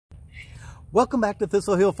Welcome back to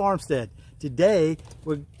Thistle Hill Farmstead. Today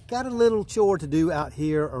we've got a little chore to do out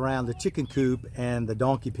here around the chicken coop and the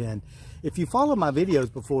donkey pen. If you follow my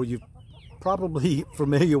videos before, you're probably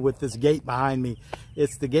familiar with this gate behind me.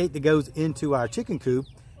 It's the gate that goes into our chicken coop,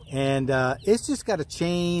 and it's just got a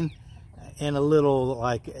chain and a little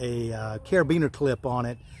like a carabiner clip on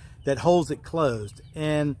it that holds it closed.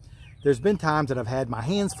 And there's been times that I've had my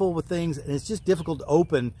hands full with things and it's just difficult to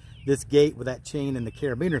open this gate with that chain and the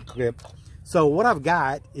carabiner clip. So what I've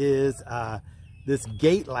got is this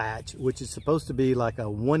gate latch, which is supposed to be like a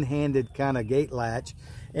one-handed kind of gate latch,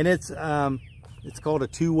 and it's called a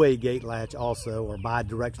two-way gate latch also, or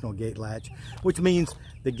bi-directional gate latch, which means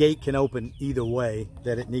the gate can open either way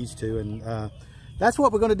that it needs to. And that's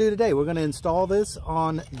what we're going to do today. We're going to install this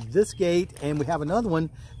on this gate, and we have another one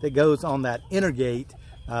that goes on that inner gate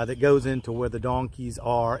that goes into where the donkeys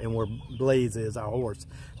are and where Blaze is, our horse.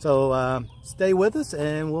 So stay with us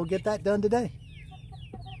and we'll get that done today.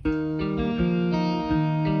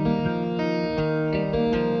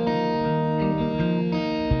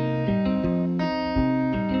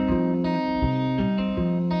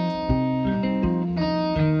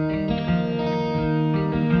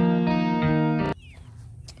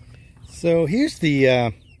 So here's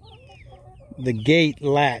the gate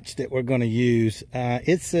latch that we're going to use.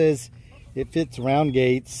 It says it fits round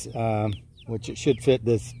gates, which it should fit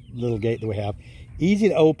this little gate that we have. Easy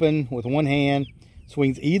to open with one hand,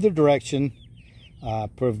 swings either direction,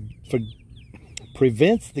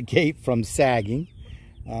 prevents the gate from sagging,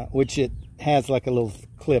 which it has like a little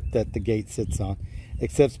clip that the gate sits on.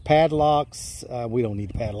 Accepts padlocks. We don't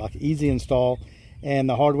need a padlock. Easy install, and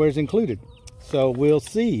the hardware is included. So we'll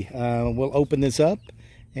see. We'll open this up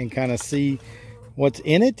and kind of see what's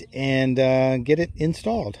in it and get it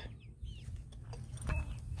installed.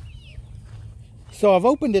 So I've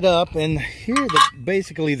opened it up, and here are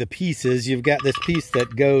basically the pieces. You've got this piece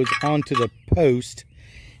that goes onto the post,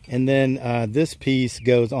 and then this piece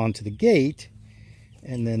goes onto the gate.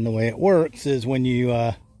 And then the way it works is when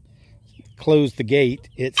you close the gate,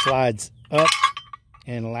 it slides up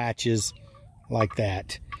and latches like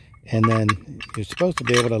that. And then you're supposed to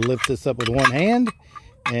be able to lift this up with one hand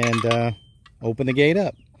and open the gate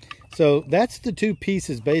up. So that's the two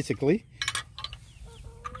pieces basically.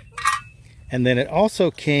 And then it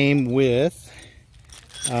also came with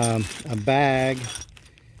a bag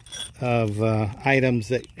of items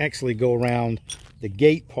that actually go around the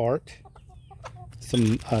gate part.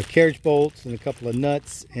 Some carriage bolts and a couple of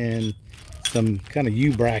nuts and some kind of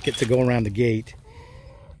U-bracket to go around the gate.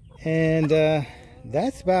 And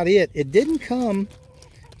that's about it. It didn't come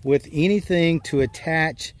with anything to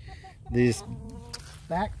attach this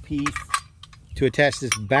back piece, to attach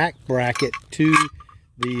this back bracket to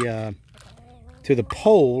the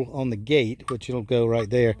pole on the gate, which it'll go right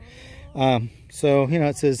there. So, you know,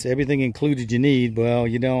 it says everything included you need. Well,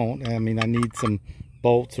 you don't. I mean, I need some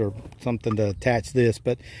bolts or something to attach this,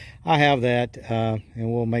 but I have that, and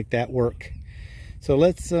we'll make that work. So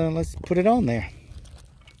let's put it on there.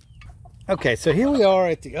 Okay, so here we are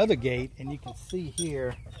at the other gate, and you can see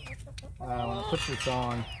here, when I put this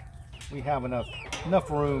on, we have enough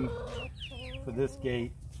room for this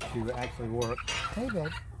gate to actually work. Hey,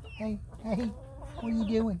 babe. Hey, what are you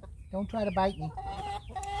doing? Don't try to bite me.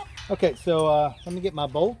 Okay, so let me get my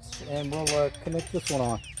bolts, and we'll connect this one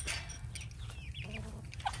on.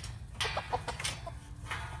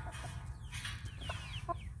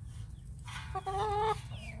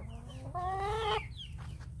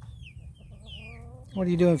 What are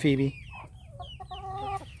you doing, Phoebe?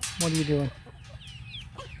 What are you doing?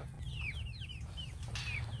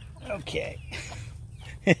 Okay.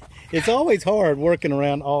 It's always hard working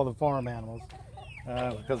around all the farm animals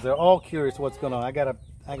because they're all curious what's going on. I got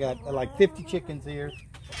like 50 chickens here,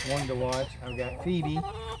 one to watch. I've got Phoebe.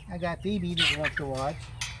 I got Phoebe that wants to watch.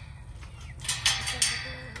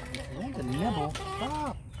 She wants to nibble.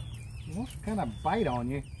 Stop. She wants to kind of bite on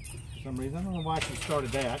you for some reason. I don't know why she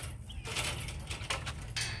started that.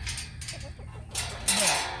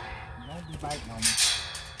 Biting on me.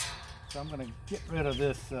 So I'm going to get rid of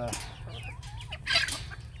this.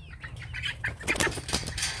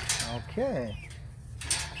 Okay.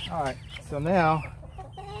 All right. So now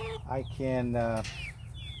I can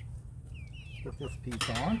put this piece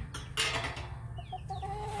on.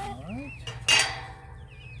 All right.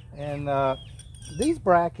 And these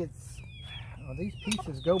brackets, these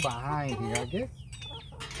pieces go behind here. I guess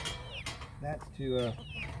that's to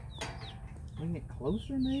bring it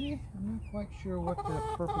closer, maybe? I'm not quite sure what the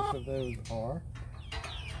purpose of those are.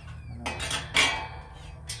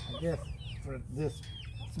 I guess for this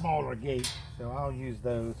smaller gate, so I'll use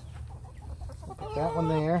those. Put that one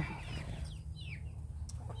there.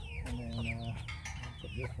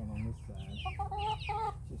 this one on this side,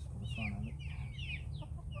 just for the fun of it.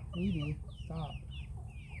 Edie, stop.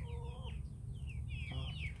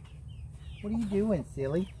 Stop. What are you doing,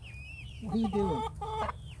 silly? What are you doing?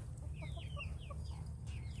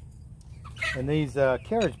 And these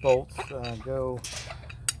carriage bolts go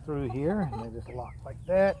through here, and they just lock like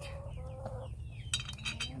that.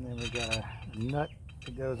 And then we got a nut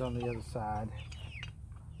that goes on the other side.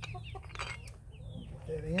 Get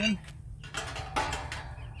that in.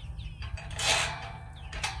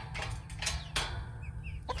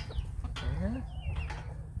 There.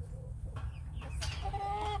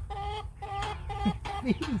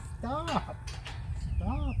 Baby, stop!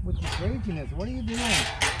 Stop with the craziness. What are you doing?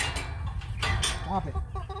 Stop it.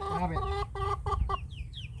 Stop it.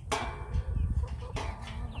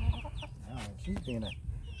 Oh, she's being a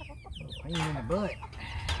little pain in the butt.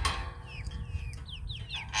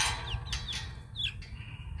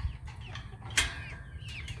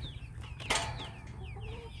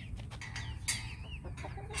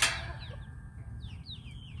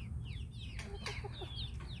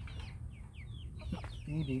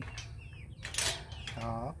 Edie.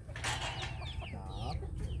 Stop. Stop.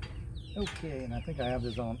 Okay, and I think I have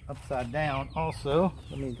this on upside down also.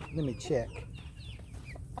 Let me check.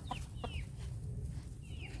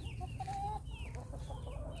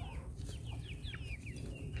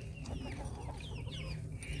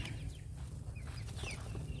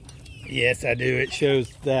 Yes, I do. It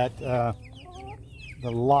shows that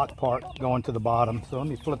the lock part going to the bottom. So let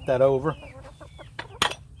me flip that over.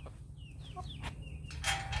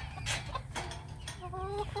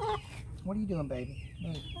 What are you doing, baby?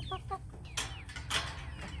 Move.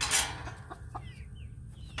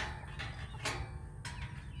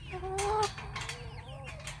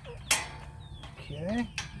 Okay.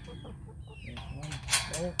 There's one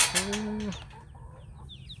bolt through.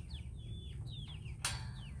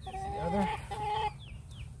 There's the other.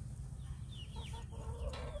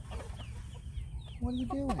 What are you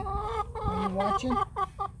doing? Are you watching?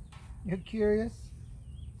 You're curious?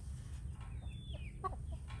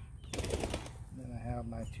 Then I have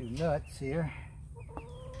my two nuts here.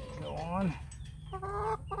 Go on.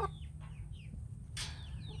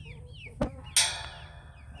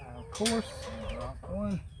 Of course, drop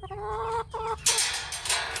one.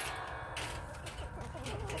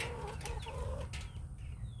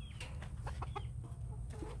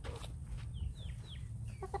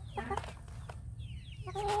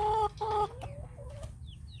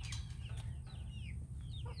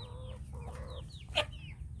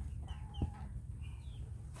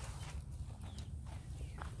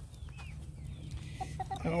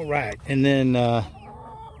 All right, and then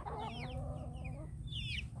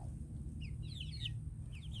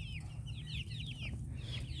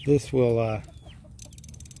this will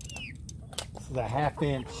this is a half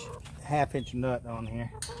inch nut on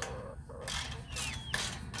here.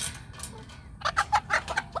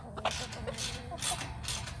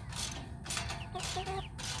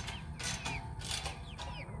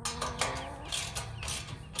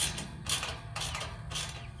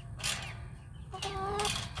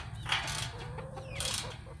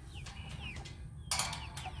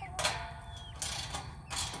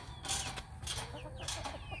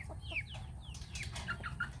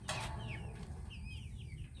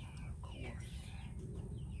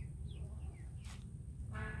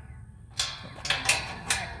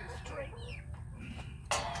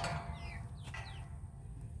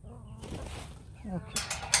 Okay.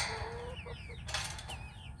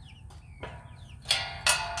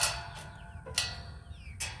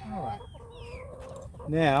 All right.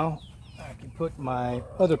 Now I can put my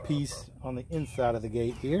other piece on the inside of the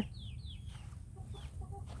gate here.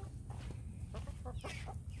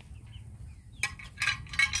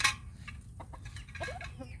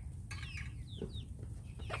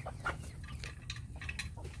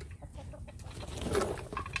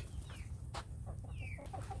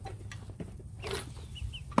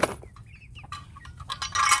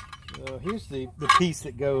 So here's the piece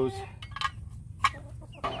that goes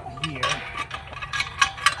here.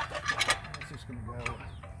 It's just going to go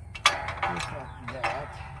just like that.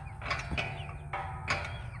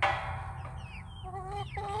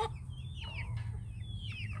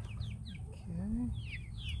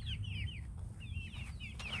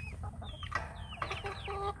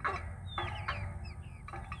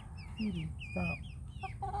 Okay. Stop.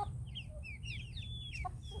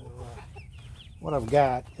 What I've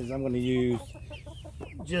got is I'm going to use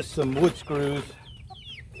just some wood screws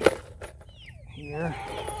here.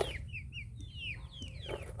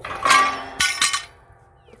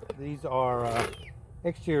 These are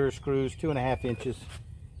exterior screws, 2.5 inches.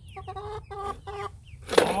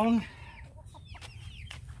 on.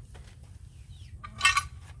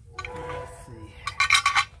 Let's see.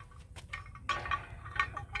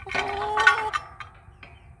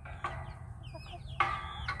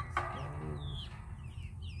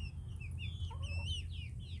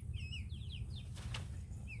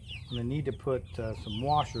 I'm going to need to put some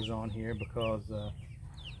washers on here because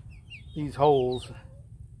these holes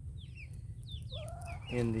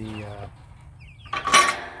in the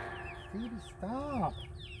Phoebe, stop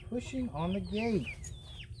pushing on the gate,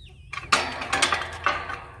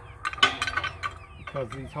 because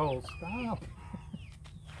these holes, stop.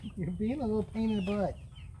 You're being a little pain in the butt.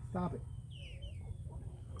 Stop it.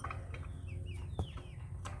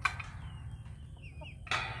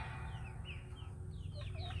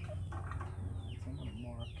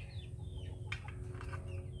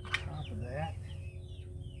 That.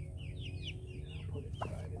 Put it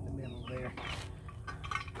right in the middle there.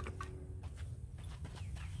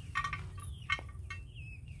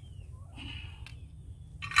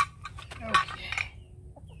 Okay.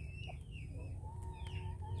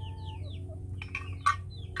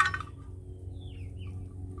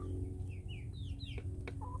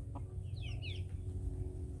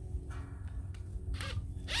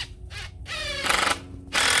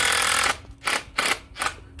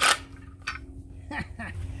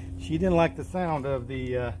 She didn't like the sound of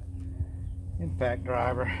the impact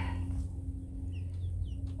driver,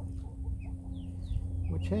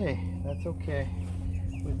 which, hey, that's okay.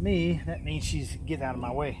 With me, that means she's get out of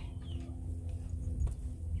my way.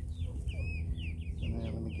 So now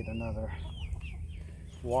let me get another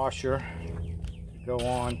washer to go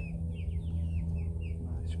on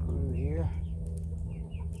my screw here.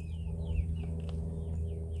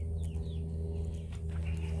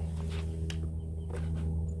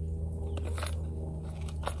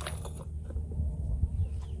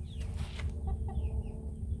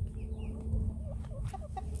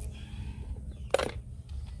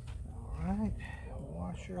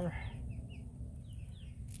 Washer,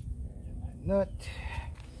 nut,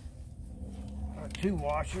 or 2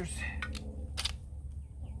 washers.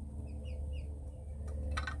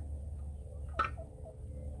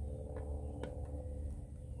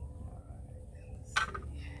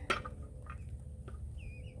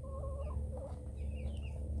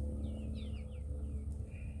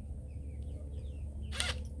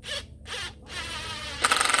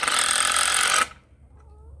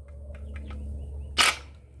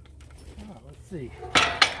 See,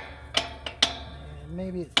 and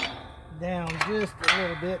maybe it's down just a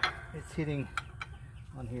little bit. It's hitting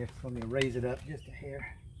on here, so let me raise it up just a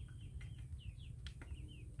hair.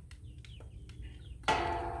 Get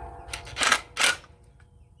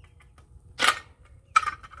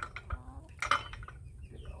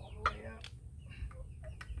it all the way up.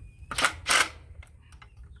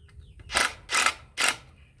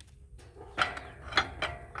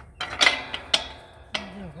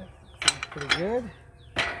 Pretty good.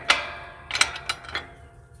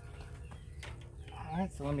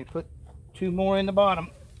 Alright, so let me put 2 more in the bottom.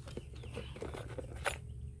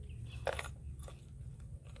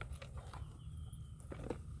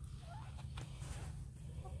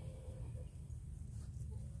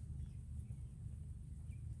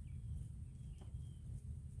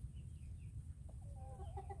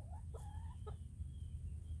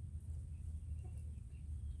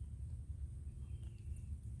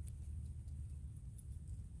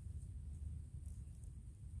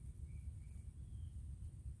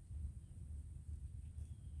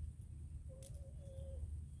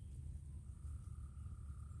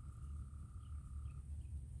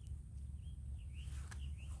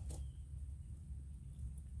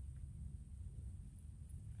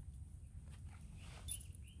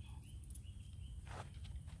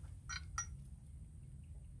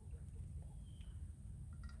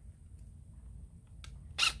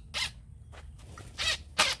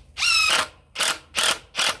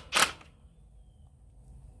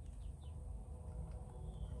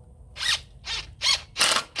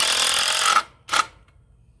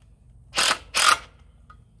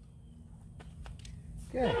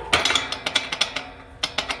 Good.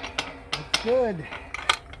 Looks good.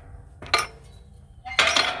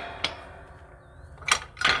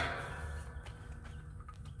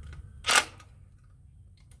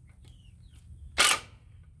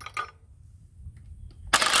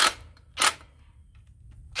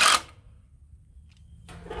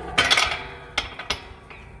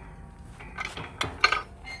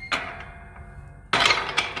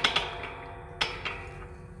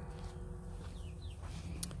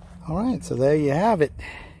 All right, so there you have it.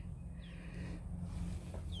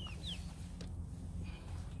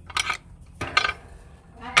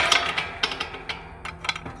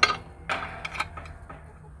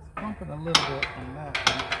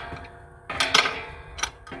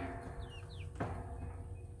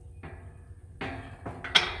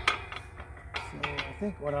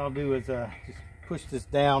 think what I'll do is just push this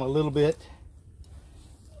down a little bit.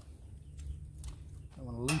 I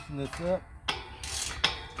want to loosen this up.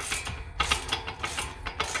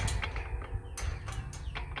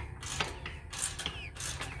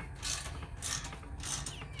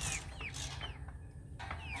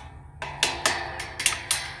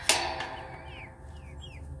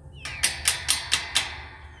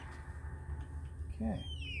 Okay,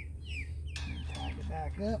 tighten it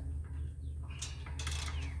back up.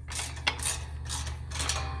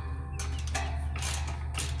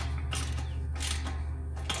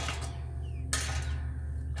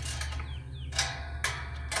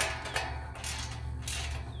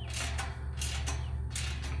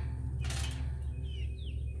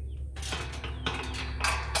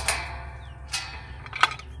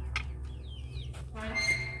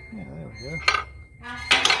 Yeah, there we go.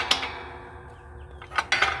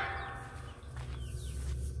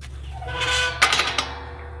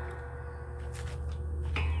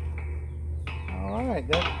 All right,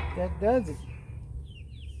 that does it.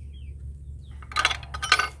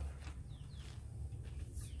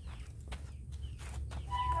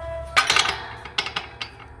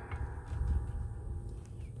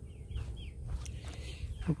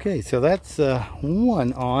 Okay, so that's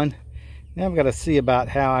one on. Now I've got to see about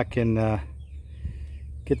how I can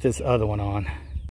get this other one on.